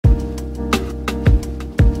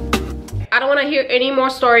don't want to hear any more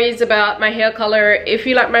stories about my hair color. If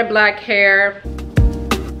you like my black hair,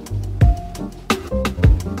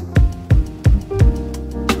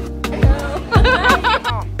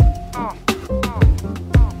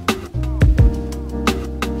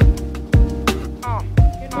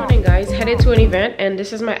 headed to an event, and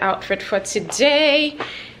this is my outfit for today.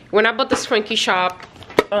 When I bought this Frankie Shop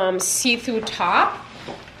see-through top,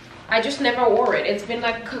 I just never wore it. It's been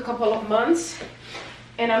like a couple of months,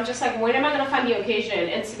 and I'm just like, when am I gonna find the occasion?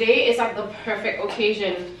 And today is like the perfect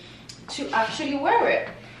occasion to actually wear it.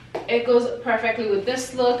 It goes perfectly with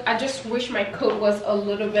this look. I just wish my coat was a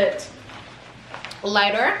little bit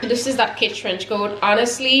lighter. This is that kid trench coat.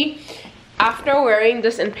 Honestly, after wearing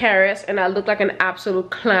this in Paris, and I looked like an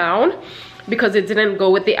absolute clown because it didn't go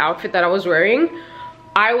with the outfit that I was wearing,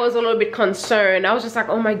 I was a little bit concerned. I was just like,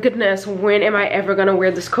 oh my goodness, when am I ever gonna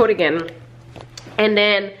wear this coat again? And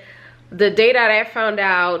then the day that I found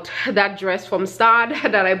out that dress from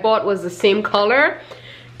Stad that I bought was the same color,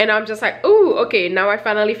 and I'm just like, ooh, okay, now I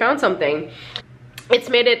finally found something. It's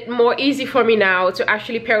made it more easy for me now to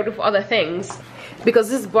actually pair it with other things, because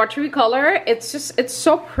this buttery color, it's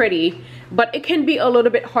so pretty, but it can be a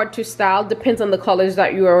little bit hard to style. Depends on the colors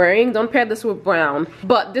that you are wearing. Don't pair this with brown,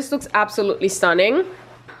 but this looks absolutely stunning.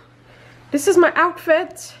 This is my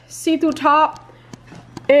outfit, see-through top,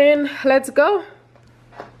 and let's go.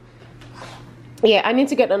 Yeah, I need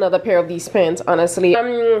to get another pair of these pants, honestly.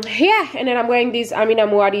 Yeah, and then I'm wearing these Amina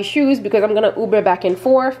Muaddi shoes because I'm gonna Uber back and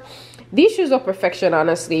forth. These shoes are perfection,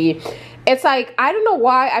 honestly. It's like, I don't know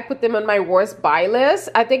why I put them on my worst buy list.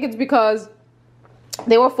 I think it's because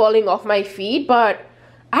they were falling off my feet, but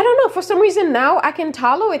I don't know, for some reason now I can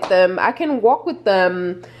tolerate them. I can walk with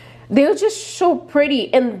them. They're just so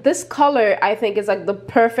pretty, and this color I think is like the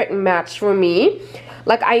perfect match for me.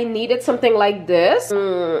 Like, I needed something like this.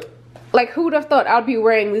 Like, who would have thought I'd be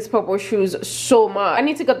wearing these purple shoes so much? I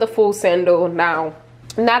need to get the full sandal now.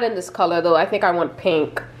 Not in this color though. I think I want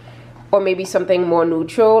pink, or maybe something more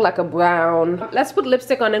neutral, like a brown. Let's put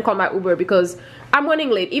lipstick on and call my Uber because I'm running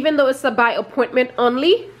late, even though it's a by appointment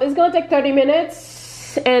only. It's gonna take 30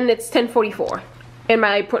 minutes and it's 10:44 and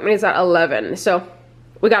my appointment is at 11, so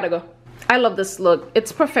we gotta go. I love this look.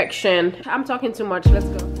 It's perfection. I'm talking too much. Let's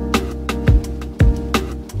go.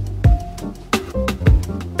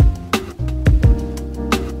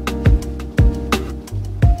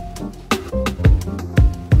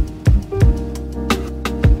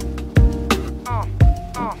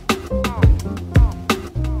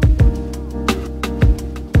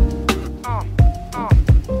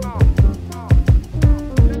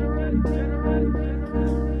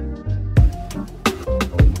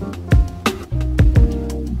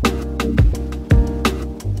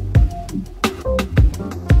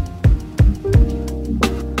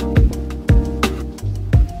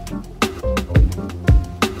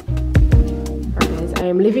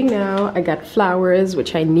 I'm leaving now. I got flowers,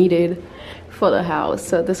 which I needed for the house,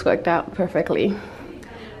 so this worked out perfectly.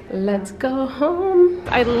 Let's go home.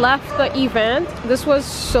 I left the event. This was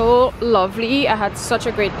so lovely. I had such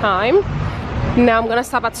a great time. Now I'm gonna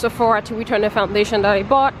stop at Sephora to return the foundation that I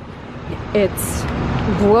bought. It's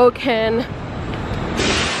broken,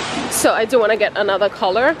 so I do want to get another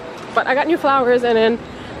color, but I got new flowers, and then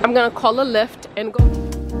I'm gonna call a Lyft and go.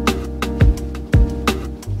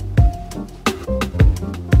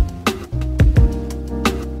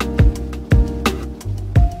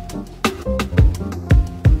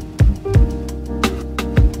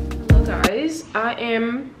 I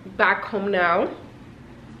am back home now,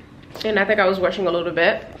 and I think I was rushing a little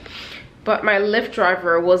bit, but my Lyft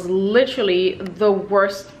driver was literally the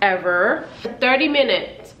worst ever. A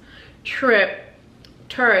 30-minute trip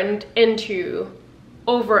turned into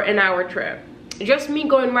over an hour trip. Just me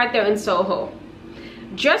going right there in Soho.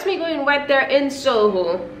 Just me going right there in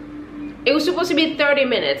Soho. It was supposed to be 30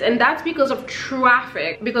 minutes, and that's because of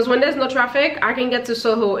traffic. Because when there's no traffic, I can get to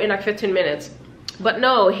Soho in like 15 minutes. But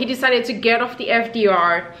no, he decided to get off the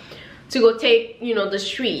FDR to go take, you know, the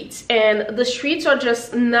streets. And the streets are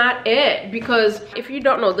just not it. Because if you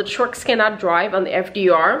don't know, the trucks cannot drive on the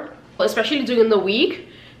FDR. Especially during the week,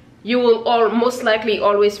 you will most likely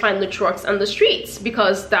always find the trucks on the streets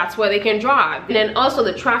because that's where they can drive. And then also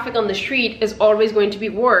the traffic on the street is always going to be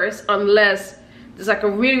worse unless there's like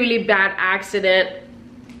a really, really bad accident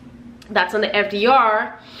that's on the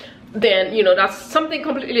FDR. Then, you know, that's something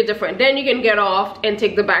completely different. Then you can get off and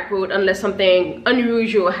take the back road unless something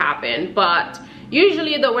unusual happened. But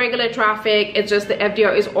usually the regular traffic, it's just the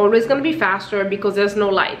FDR is always going to be faster because there's no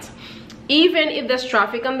lights. Even if there's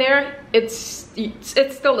traffic on there, it's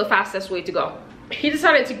still the fastest way to go. He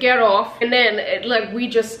decided to get off, and then like we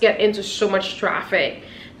just get into so much traffic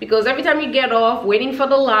because every time you get off waiting for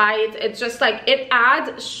the light, it's just like it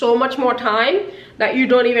adds so much more time that you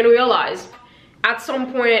don't even realize. At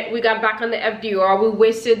some point we got back on the FDR. We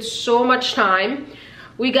wasted so much time.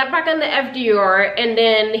 We got back on the FDR, and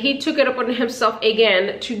then he took it upon himself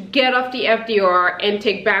again to get off the FDR and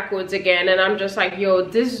take backwards again. And I'm just like, yo,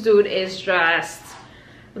 this dude is just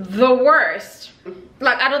the worst.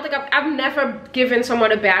 Like, I don't think I've never given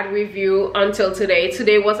someone a bad review until today.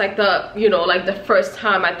 Today was like the, you know, like the first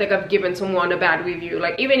time I think I've given someone a bad review.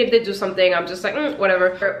 Like, even if they do something, I'm just like,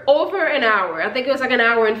 whatever. For over an hour, I think it was like an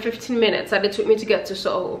hour and 15 minutes that it took me to get to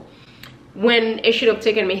Soho, when it should have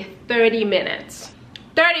taken me 30 minutes.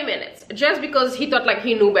 30 minutes, just because he thought like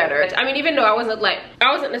he knew better. I mean, even though I wasn't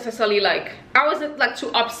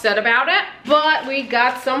too upset about it, but we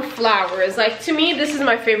got some flowers. Like, to me, this is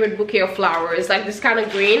my favorite bouquet of flowers, like this kind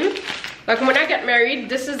of green. Like, when I get married,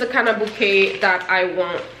 this is the kind of bouquet that I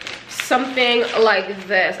want. Something like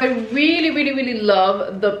this. I really, really, really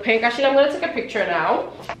love the pink. Actually, I'm gonna take a picture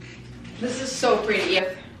now. This is so pretty.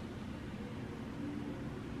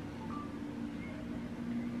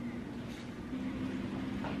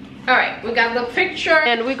 All right, we got the picture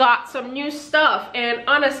and we got some new stuff. And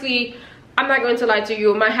honestly, I'm not going to lie to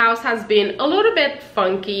you, my house has been a little bit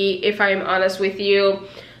funky, if I'm honest with you.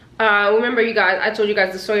 Remember, you guys, I told you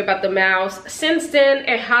guys the story about the mouse. Since then,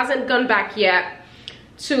 it hasn't gone back yet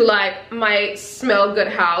to like my smell good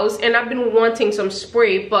house, and I've been wanting some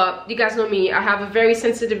spray, but you guys know me, I have a very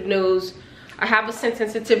sensitive nose. I have a scent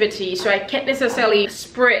sensitivity, so I can't necessarily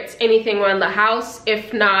spritz anything around the house.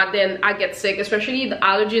 If not, then I get sick, especially the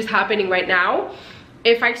allergies happening right now.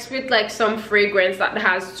 If I spit like some fragrance that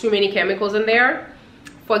has too many chemicals in there,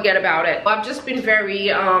 forget about it. I've just been very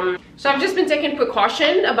so I've just been taking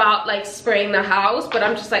precaution about like spraying the house, but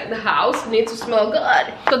I'm just like, the house needs to smell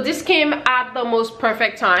good. So this came at the most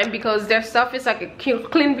perfect time, because their stuff is like a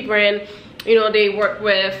clean brand. You know, they work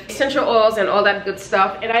with essential oils and all that good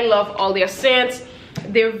stuff, and I love all their scents.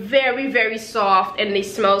 They're very, very soft and they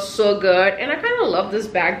smell so good. And I kind of love this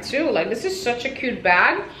bag too. Like, this is such a cute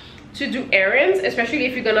bag to do errands, especially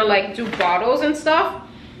if you're gonna like do bottles and stuff.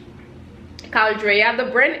 Caldrea, the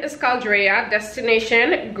brand is Caldrea,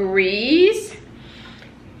 destination Greece.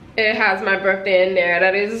 It has my birthday in there.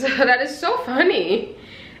 That is so funny.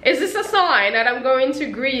 Is this a sign that I'm going to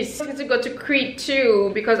Greece? I'm going to go to Crete too,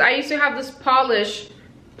 because I used to have this Polish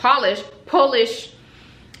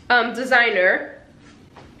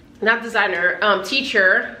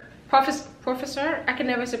teacher, professor, I can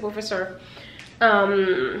never say professor,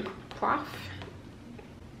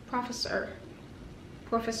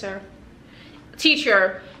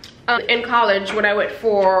 teacher in college when I went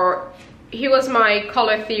for, he was my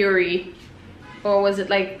color theory, or was it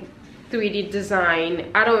like 3D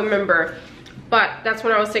design, I don't remember, but that's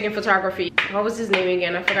when I was taking photography. What was his name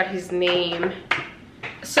again? I forgot his name.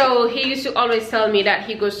 So he used to always tell me that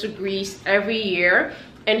he goes to Greece every year,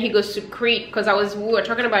 and he goes to Crete, because we were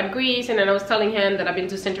talking about Greece, and then I was telling him that I've been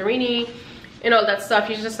to Santorini and all that stuff.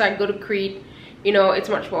 He's just like, go to Crete, you know, it's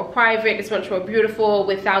much more private, it's much more beautiful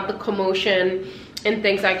without the commotion and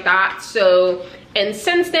things like that. So, and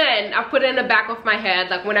since then I put it in the back of my head,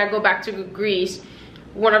 like when I go back to Greece,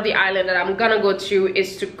 one of the islands that I'm gonna go to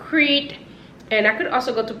is to Crete, and I could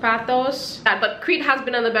also go to Pathos, but Crete has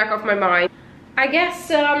been on the back of my mind. I guess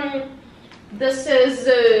this is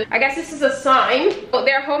a sign.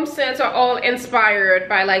 Their home scents are all inspired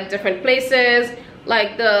by like different places.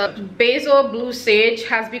 Like the basil blue sage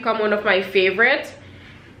has become one of my favorites,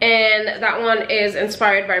 and that one is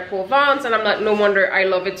inspired by Provence, and I'm like, no wonder I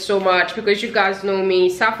love it so much, because you guys know me,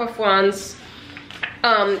 South of France.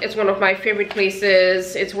 It's one of my favorite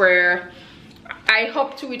places. It's where I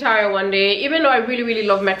hope to retire one day, even though I really, really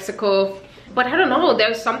love Mexico. But I don't know,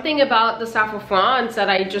 there's something about the South of France that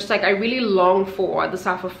I just like, I really long for the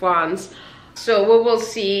South of France. So we will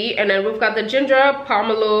see. And then we've got the ginger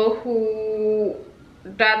pomelo,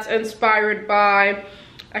 that's inspired by,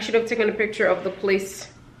 I should have taken a picture of the place.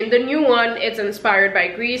 In the new one, it's inspired by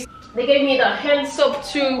Greece. They gave me the hand soap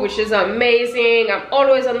too, which is amazing. I'm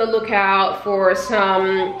always on the lookout for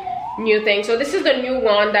some new things. So this is the new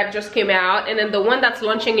one that just came out, and then the one that's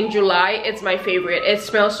launching in July, it's my favorite. It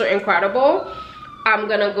smells so incredible. I'm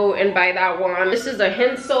gonna go and buy that one. This is the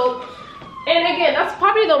hand soap. And again, that's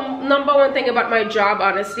probably the #1 thing about my job,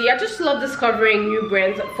 honestly. I just love discovering new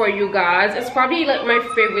brands for you guys. It's probably like my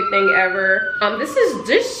favorite thing ever. This is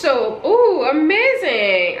dish soap. Ooh,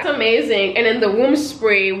 amazing. It's amazing. And then the room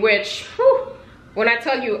spray, which, whew, when I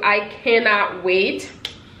tell you, I cannot wait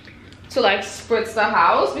to like spritz the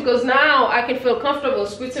house, because now I can feel comfortable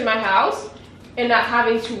spritzing my house and not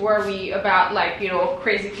having to worry about like, you know,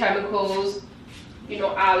 crazy chemicals you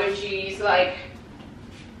know, allergies. Like,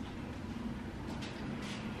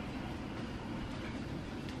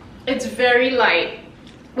 it's very light,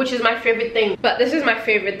 which is my favorite thing. But this is my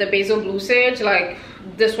favorite, the basil blue sage. Like,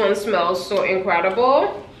 this one smells so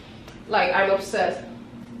incredible. Like, I'm obsessed.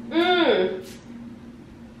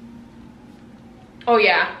 Oh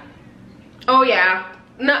yeah, oh yeah.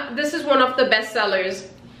 No, this is one of the best sellers,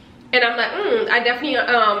 and I'm like, I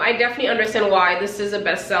definitely understand why this is a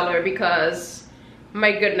bestseller, because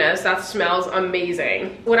my goodness, that smells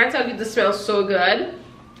amazing. When I tell you this smells so good,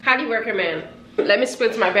 highly recommend. Let me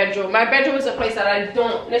split my bedroom. My bedroom is a place that I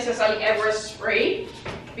don't necessarily ever spray,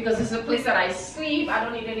 because it's a place that I sleep. I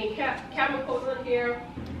don't need any chemicals in here.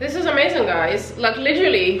 This is amazing, guys. Like,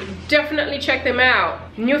 literally, definitely check them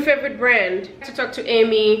out. New favorite brand. To talk to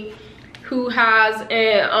Amy, who has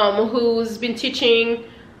who's been teaching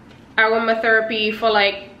aromatherapy for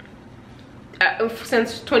like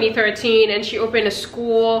since 2013, and she opened a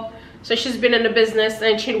school. So she's been in the business,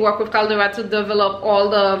 and she'd work with Caldera to develop all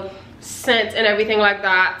the scent and everything like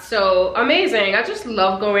that. So amazing. I just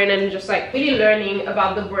love going and just like really learning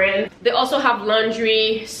about the brand. They also have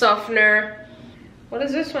laundry softener. What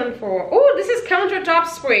is this one for? Oh, this is countertop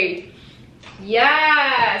spray.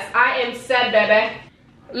 Yes, I am set, baby.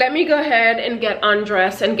 Let me go ahead and get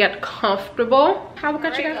undressed and get comfortable. How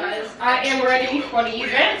about you guys? I am ready for the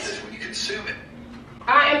event.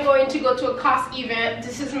 I am going to go to a COS event.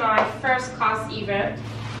 This is my first COS event.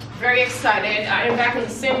 Very excited. I am back in the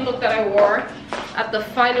same look that I wore at the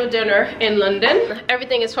final dinner in London.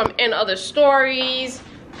 Everything is from In Other Stories.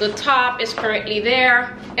 The top is currently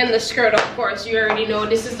there, and the skirt, of course, you already know.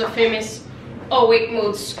 This is the famous awake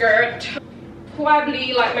mode skirt.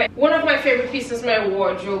 Probably like one of my favorite pieces in my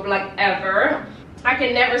wardrobe, like ever. I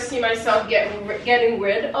can never see myself getting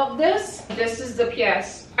rid of this. This is the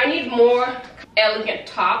pièce. I need more elegant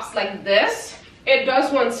tops like this. It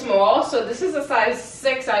does one small, so this is a size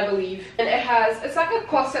 6, I believe, and it's like a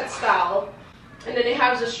corset style, and then it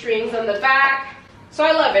has the strings on the back. So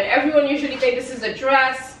I love it. Everyone usually thinks this is a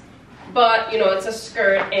dress, but you know, it's a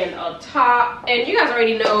skirt and a top. And you guys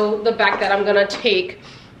already know the bag that I'm gonna take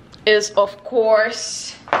is, of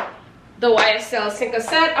course, the YSL Sinker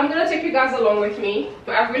set. I'm gonna take you guys along with me.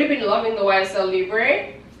 I've really been loving the YSL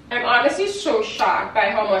Libre. I'm honestly so shocked by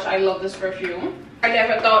how much I love this perfume. I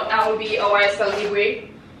never thought I would be a YSL Libre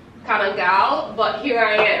kind of gal, but here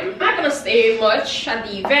I am. I'm not gonna stay much at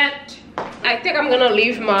the event. I think I'm gonna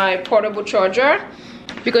leave my portable charger,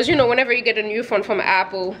 because you know, whenever you get a new phone from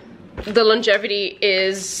Apple, the longevity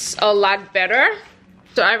is a lot better.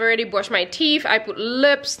 So I've already brushed my teeth. I put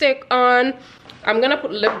lipstick on. I'm gonna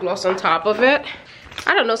put lip gloss on top of it.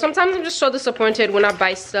 I don't know, sometimes I'm just so disappointed when I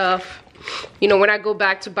buy stuff, you know, when I go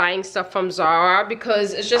back to buying stuff from Zara,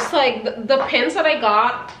 because it's just like the pins that I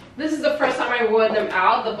got, this is the first time I wore them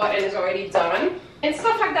out. The button is already done, and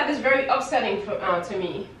stuff like that is very upsetting to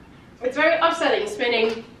me. It's very upsetting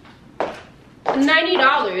spending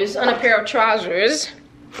 $90 on a pair of trousers,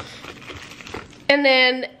 and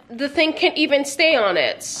then the thing can't even stay on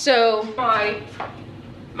it. So my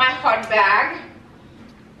hard bag.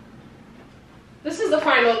 This is the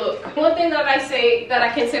final look. One thing that I can say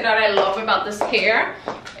that I love about this hair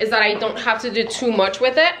is that I don't have to do too much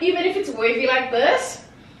with it. Even if it's wavy like this,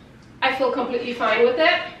 I feel completely fine with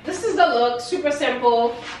it. This is the look, super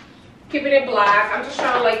simple, keeping it black. I'm just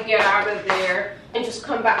trying to like get out of there and just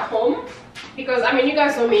come back home, because I mean, you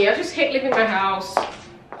guys know me, I just hate leaving my house.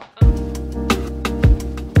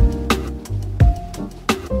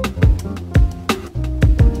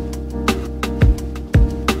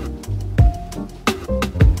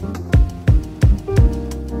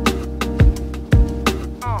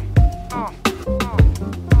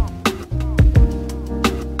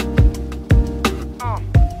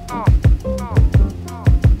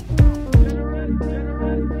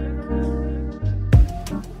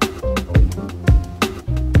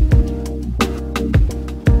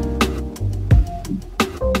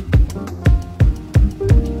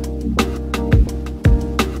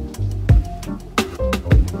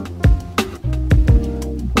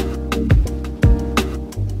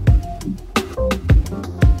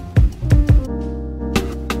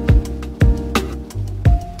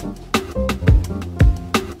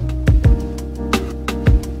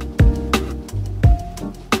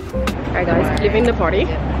 Leaving the party.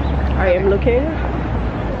 I am looking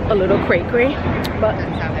a little cray-cray, but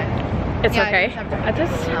it's okay.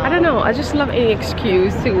 I don't know, I just love any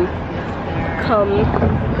excuse to come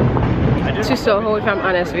to Soho, if I'm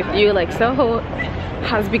honest with you. Like, Soho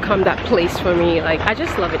has become that place for me. Like, I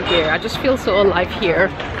just love it here. I just feel so alive here.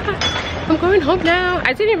 I'm going home now.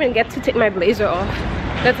 I didn't even get to take my blazer off.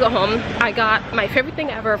 let's go home. I got my favorite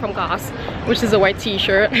thing ever from COS, which is a white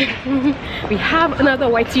t-shirt. We have another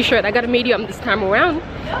white t-shirt. I got a medium this time around.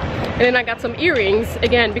 And then I got some earrings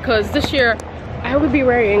again because this year I will be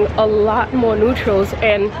wearing a lot more neutrals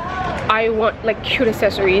and I want like cute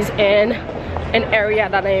accessories, and an area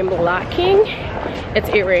that I am lacking, it's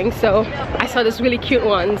earrings. So I saw these really cute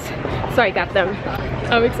ones, so I got them.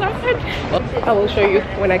 I'm excited. Well, I will show you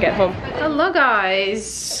when I get home. Hello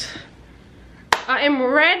guys, I am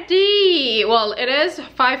ready. Well, it is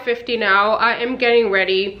 5:50 now. I am getting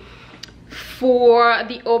ready for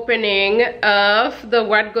the opening of the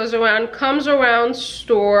What Goes Around Comes Around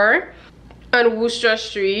store on Worcester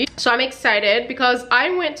Street. So I'm excited because I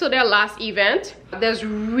went to their last event. There's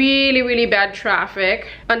really bad traffic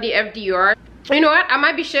on the FDR. You know what, I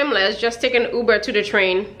might be shameless, just take an Uber to the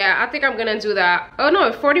train. Yeah, I think I'm gonna do that. Oh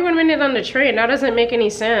no, 41 minutes on the train, that doesn't make any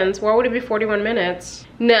sense. Why would it be 41 minutes?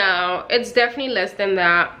 No, it's definitely less than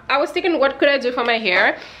that. I was thinking, what could I do for my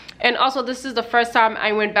hair? And also, this is the first time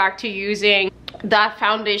I went back to using that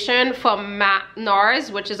foundation from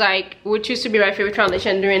NARS, which used to be my favorite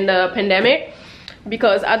foundation during the pandemic,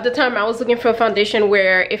 because at the time I was looking for a foundation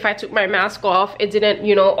where if I took my mask off, it didn't,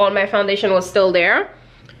 you know, all my foundation was still there.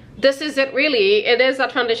 This is it, really. It is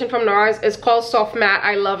that foundation from NARS. It's called Soft Matte.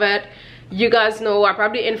 I love it. You guys know I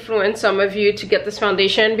probably influenced some of you to get this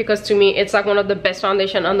foundation because to me it's like one of the best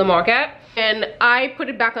foundation on the market. And I put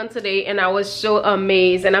it back on today and I was so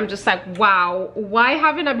amazed, and I'm just like, wow, why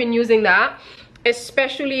haven't I been using that?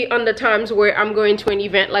 Especially on the times where I'm going to an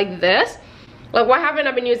event like this. Like, why haven't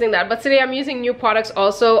I been using that? But today I'm using new products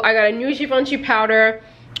also. I got a new Givenchy powder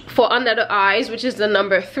for under the eyes, which is the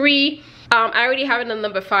number 3. I already have it in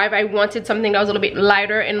number 5. I wanted something that was a little bit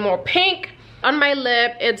lighter and more pink. On my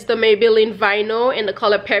lip, it's the Maybelline Vinyl in the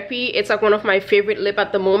color Peppy. It's like one of my favorite lip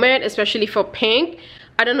at the moment, especially for pink.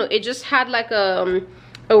 I don't know, it just had like a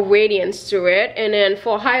radiance to it. And then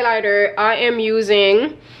for highlighter, I am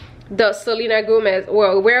using the Selena Gomez,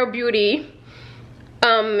 well, Rare Beauty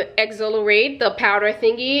Exhilarate, the powder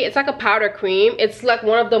thingy. It's like a powder cream. It's like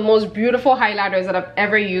one of the most beautiful highlighters that I've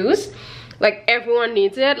ever used. Like, everyone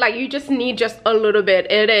needs it. Like, you just need just a little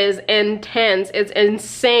bit. It is intense. It's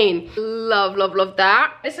insane. Love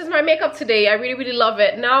that. This is my makeup today. I really love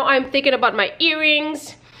it. Now I'm thinking about my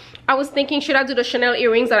earrings. I was thinking, should I do the Chanel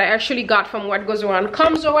earrings that I actually got from What Goes Around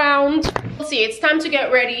Comes Around? Let's see, it's time to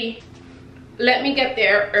get ready. Let me get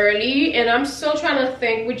there early, and I'm still trying to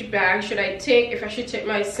think which bag should I take. If I should take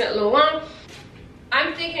my Saint Laurent.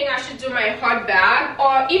 I'm thinking I should do my hard bag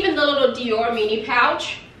or even the little Dior mini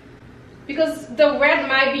pouch, because the red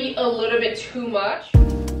might be a little bit too much.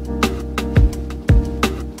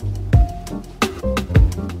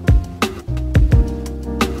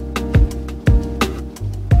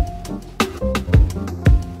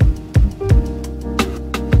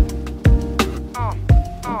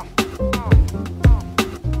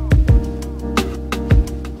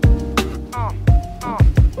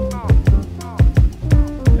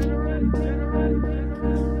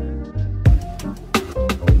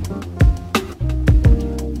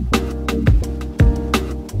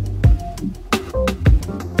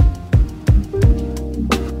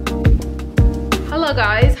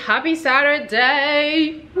 Guys, happy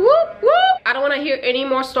Saturday. Whoop whoop. I don't want to hear any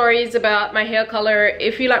more stories about my hair color.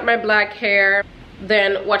 If you like my black hair,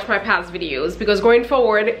 then watch my past videos, because going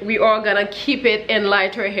forward we are gonna keep it in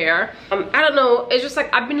lighter hair. I don't know, it's just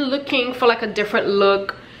like I've been looking for like a different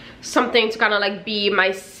look, something to kind of like be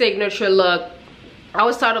my signature look. I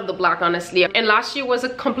was tired of the black, honestly, and last year was a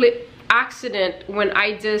complete accident when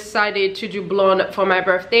I decided to do blonde for my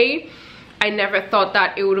birthday. I never thought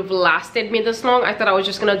that it would have lasted me this long. I thought I was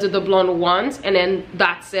just gonna do the blonde once and then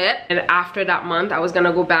that's it. And after that month, I was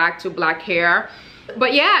gonna go back to black hair.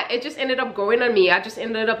 But yeah, it just ended up growing on me. I just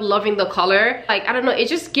ended up loving the color. Like, I don't know, it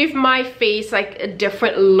just gives my face like a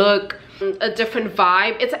different look, a different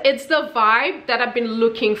vibe. It's the vibe that I've been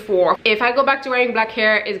looking for. If I go back to wearing black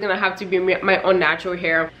hair, it's gonna have to be my own natural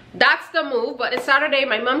hair. That's the move. But it's Saturday,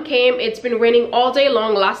 my mom came. It's been raining all day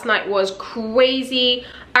long. Last night was crazy.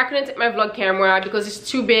 I couldn't take my vlog camera because it's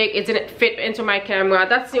too big. It didn't fit into my camera.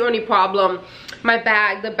 That's the only problem. My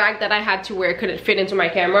bag, the bag that I had to wear, couldn't fit into my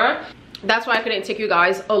camera. That's why I couldn't take you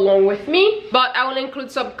guys along with me. But I will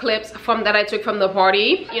include some clips from that I took from the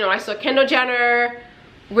party. You know, I saw Kendall Jenner,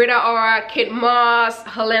 Rita Ora, Kate Moss,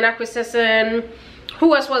 Helena Christensen.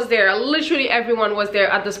 Who else was there? Literally everyone was there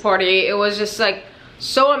at this party. It was just like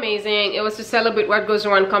so amazing. It was to celebrate What Goes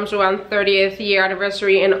Around Comes Around 30th year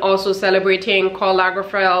anniversary, and also celebrating Karl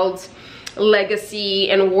Lagerfeld's legacy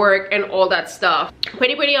and work and all that stuff.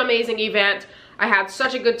 Pretty amazing event. I had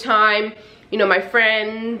such a good time. you know, my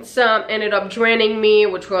friends ended up joining me,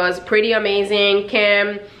 which was pretty amazing.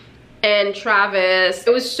 Kim and Travis.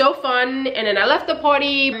 It was so fun. And then I left the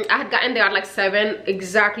party. I had gotten there at like 7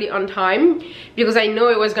 exactly on time because I know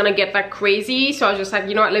it was gonna get like crazy. So I was just like,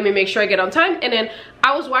 you know what, let me make sure I get on time. And then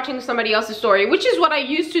I was watching somebody else's story, which is what I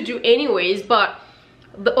used to do anyways, but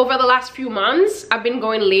over the last few months I've been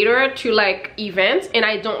going later to like events, and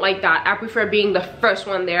I don't like that. I prefer being the first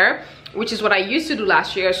one there, which is what I used to do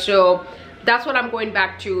last year. So that's what I'm going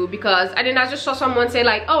back to, because I just saw someone say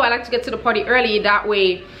like, oh, I like to get to the party early, that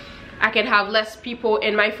way I can have less people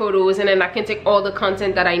in my photos and then I can take all the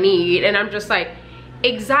content that I need. And I'm just like,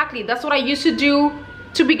 exactly, that's what I used to do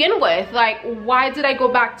to begin with. Like, why did I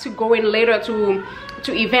go back to going later to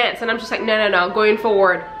events? And I'm just like, no, going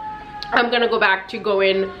forward I'm gonna go back to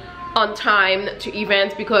going on time to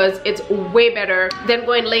events because it's way better than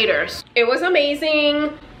going later. It was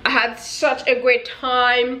amazing. I had such a great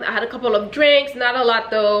time. I had a couple of drinks, not a lot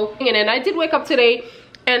though. And then I did wake up today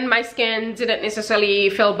and my skin didn't necessarily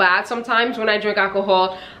feel bad. Sometimes when I drink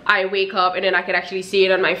alcohol, I wake up and then I can actually see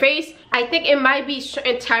it on my face. I think it might be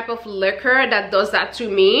certain type of liquor that does that to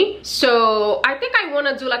me. So I think I want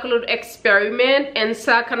to do like a little experiment and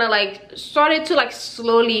start kind of like started to like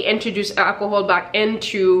slowly introduce alcohol back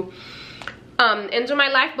into my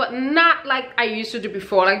life, but not like I used to do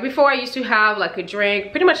before. Like before I used to have like a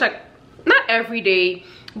drink pretty much like not every day,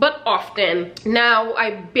 but often. Now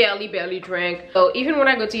I barely drink. So even when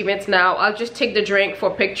I go to events now, I'll just take the drink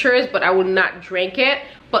for pictures, but I will not drink it.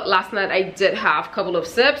 But last night I did have a couple of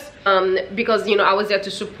sips because, you know, I was there to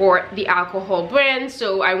support the alcohol brand,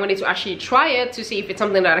 so I wanted to actually try it to see if it's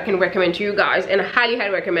something that I can recommend to you guys. And I highly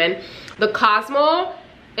recommend the Cosmo.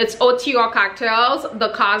 It's OTR cocktails.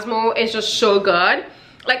 The Cosmo is just so good.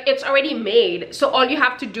 Like, it's already made, so all you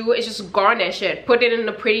have to do is just garnish it, put it in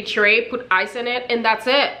a pretty tray, put ice in it, and that's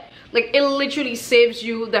it. Like, it literally saves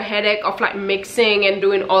you the headache of like mixing and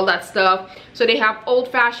doing all that stuff. So they have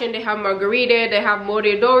old fashioned, they have margarita, they have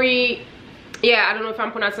Mejuri. Yeah, I don't know if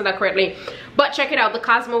I'm pronouncing that correctly, but check it out. The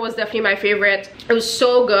Cosmo was definitely my favorite. It was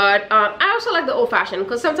so good. I also like the old fashioned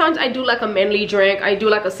because sometimes I do like a manly drink, I do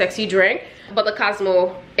like a sexy drink, but the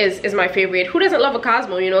Cosmo is my favorite. Who doesn't love a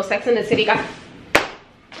Cosmo? You know, Sex in the City got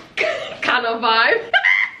kind of vibe.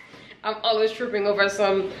 I'm always tripping over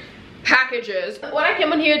some packages. What I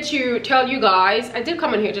came in here to tell you guys, I did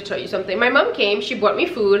come in here to tell you something. My mom came, she brought me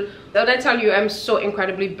food. Did I tell you I'm so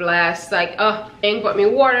incredibly blessed? Like, and brought me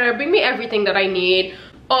water, bring me everything that I need.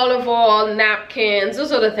 Olive oil, napkins,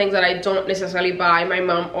 those are the things that I don't necessarily buy. My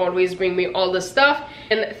mom always bring me all the stuff.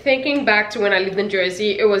 And thinking back to when I lived in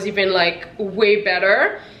Jersey, it was even like way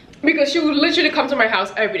better because she would literally come to my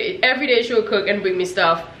house every day. Every day she would cook and bring me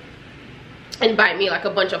stuff and buy me like a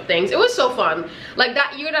bunch of things. It was so fun. Like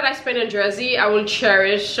that year that I spent in Jersey, I will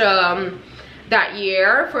cherish that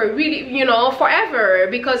year for really, you know, forever,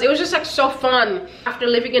 because it was just like so fun after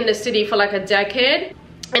living in the city for like a decade.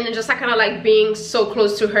 And then just like kind of like being so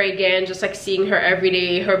close to her again, just like seeing her every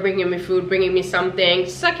day, her bringing me food, bringing me something.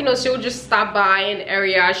 Just like, you know, she would just stop by an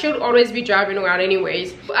area. She would always be driving around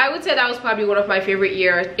anyways. I would say that was probably one of my favorite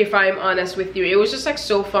years, if I'm honest with you. It was just like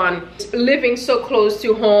so fun. Living so close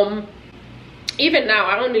to home. Even now,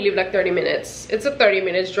 I only live like 30 minutes. It's a 30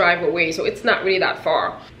 minutes drive away, so it's not really that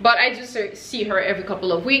far. But I just see her every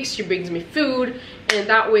couple of weeks. She brings me food, and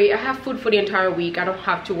that way I have food for the entire week. I don't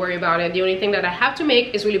have to worry about it. The only thing that I have to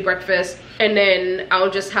make is really breakfast, and then I'll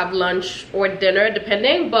just have lunch or dinner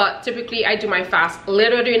depending. But typically I do my fast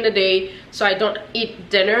later during the day, so I don't eat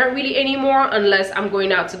dinner really anymore unless I'm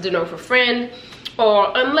going out to dinner with a friend,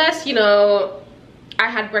 or unless, you know, I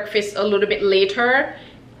had breakfast a little bit later.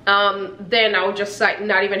 Then I'll just like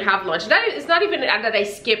not even have lunch. It's not even that I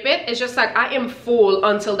skip it, it's just like I am full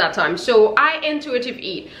until that time. So I intuitive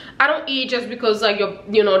eat. I don't eat just because like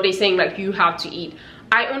you know, they saying like you have to eat.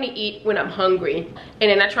 I only eat when I'm hungry, and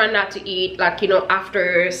then I try not to eat like, you know,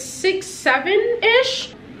 after 6,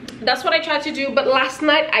 7-ish. That's what I try to do. But last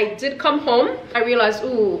night I did come home, I realized,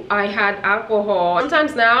 ooh, I had alcohol.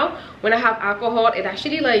 Sometimes now when I have alcohol, it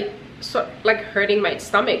actually like hurting my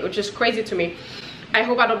stomach, which is crazy to me. I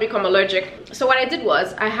hope I don't become allergic. So what I did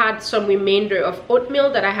was I had some remainder of oatmeal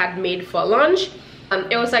that I had made for lunch.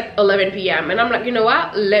 It was like 11 p.m. and I'm like, you know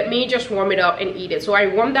what, let me just warm it up and eat it. So I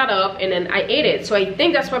warmed that up and then I ate it. So I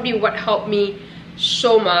think that's probably what helped me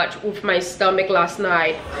so much with my stomach last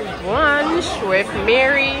night. Lunch with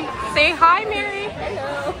Mary. Say hi, Mary.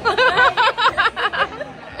 Hello.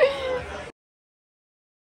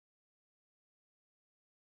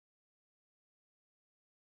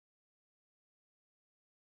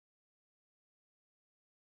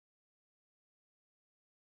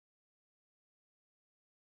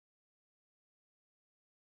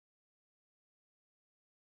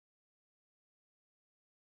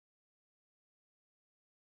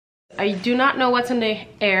 I do not know what's in the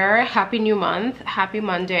air. Happy new month, happy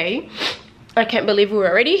Monday. I can't believe we're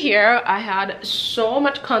already here. I had so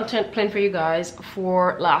much content planned for you guys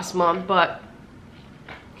for last month, but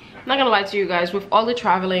I'm not gonna lie to you guys, with all the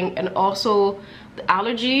traveling and also the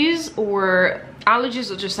allergies are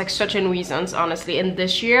just like such a nuisance, honestly. And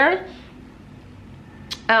this year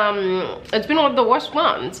it's been one of the worst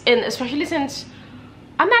ones, and especially since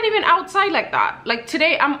I'm not even outside like that. Like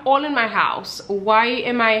today I'm all in my house. Why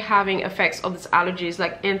am I having effects of these allergies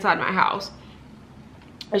like inside my house?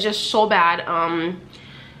 It's just so bad. And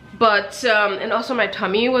also my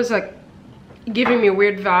tummy was like giving me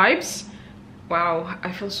weird vibes. Wow,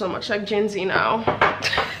 I feel so much like Gen Z now.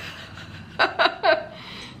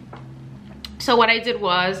 So what I did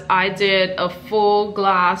was I did a full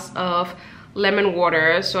glass of lemon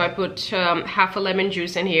water. So I put half a lemon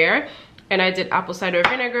juice in here, and I did apple cider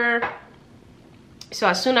vinegar. So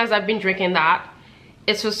as soon as I've been drinking that,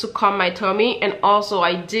 it's supposed to calm my tummy. And also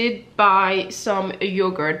I did buy some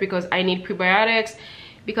yogurt because I need prebiotics,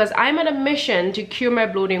 because I'm on a mission to cure my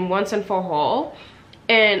bloating once and for all.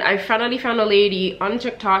 And I finally found a lady on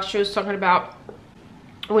TikTok. She was talking about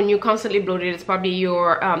when you're constantly bloated, it's probably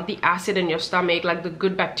your the acid in your stomach, like the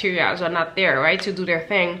good bacteria are not there, right, to do their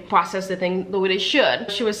thing, process the thing the way they should.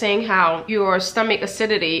 She was saying how your stomach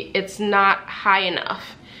acidity, it's not high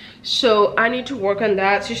enough. So I need to work on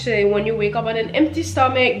that. She said when you wake up on an empty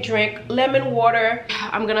stomach, drink lemon water.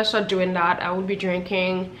 I'm gonna start doing that. I will be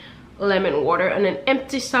drinking lemon water on an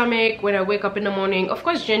empty stomach when I wake up in the morning. Of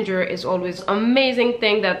course, ginger is always an amazing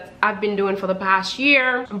thing that I've been doing for the past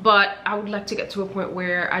year, but I would like to get to a point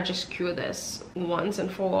where I just cure this once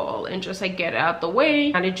and for all and just like get it out the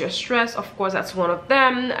way. And it just stress, of course, that's one of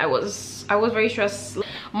them. I was very stressed.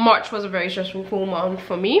 March was a very stressful month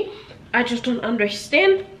for me. I just don't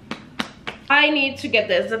understand. I need to get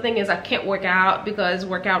this. The thing is, I can't work out because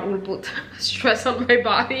workout will put stress on my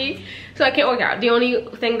body. So I can't work out. The only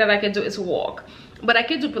thing that I can do is walk. But I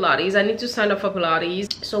can do Pilates. I need to sign up for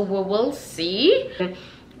Pilates. So we will see.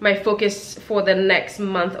 My focus for the next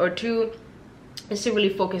month or two is really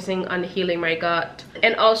focusing on healing my gut.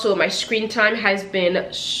 And also my screen time has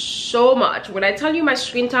been so much. When I tell you my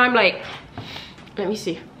screen time, like, let me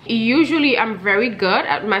see. Usually I'm very good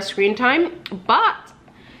at my screen time, but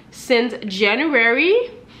since January,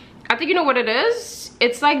 I think you know what it is.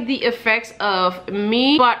 It's like the effects of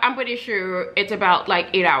me, but I'm pretty sure it's about like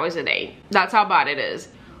 8 hours a day. That's how bad it is.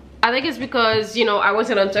 I think it's because, you know, I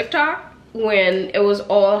wasn't on TikTok when it was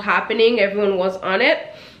all happening. Everyone was on it.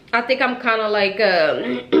 I think I'm kind of like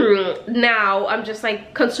now I'm just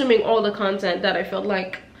like consuming all the content that I felt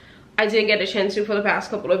like I didn't get a chance to for the past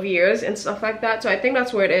couple of years and stuff like that. So I think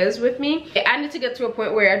that's where it is with me. I need to get to a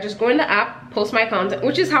point where I just go in the app, post my content,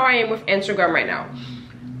 which is how I am with Instagram right now.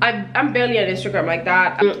 I'm barely on Instagram like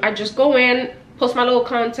that. I just go in, post my little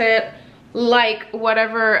content, like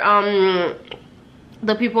whatever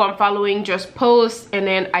the people I'm following just post, and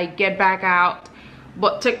then I get back out.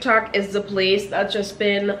 But TikTok is the place that's just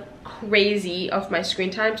been crazy of my screen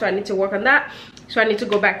time, so I need to work on that. So I need to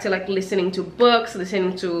go back to like listening to books,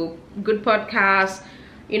 listening to good podcasts,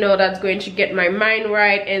 you know, that's going to get my mind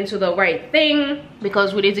right into the right thing,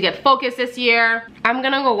 because we need to get focused this year. I'm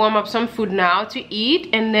gonna go warm up some food now to eat,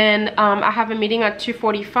 and then I have a meeting at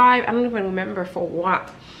 2:45. I don't even remember for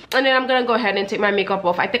what. And then I'm gonna go ahead and take my makeup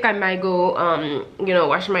off. I think I might go you know,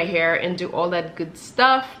 wash my hair and do all that good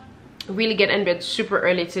stuff. Really get in bed super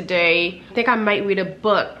early today. I think I might read a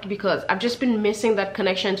book because I've just been missing that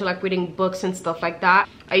connection to like reading books and stuff like that.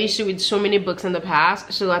 I used to read so many books in the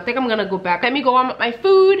past, so I think I'm gonna go back. Let me go warm up my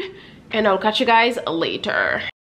food and I'll catch you guys later.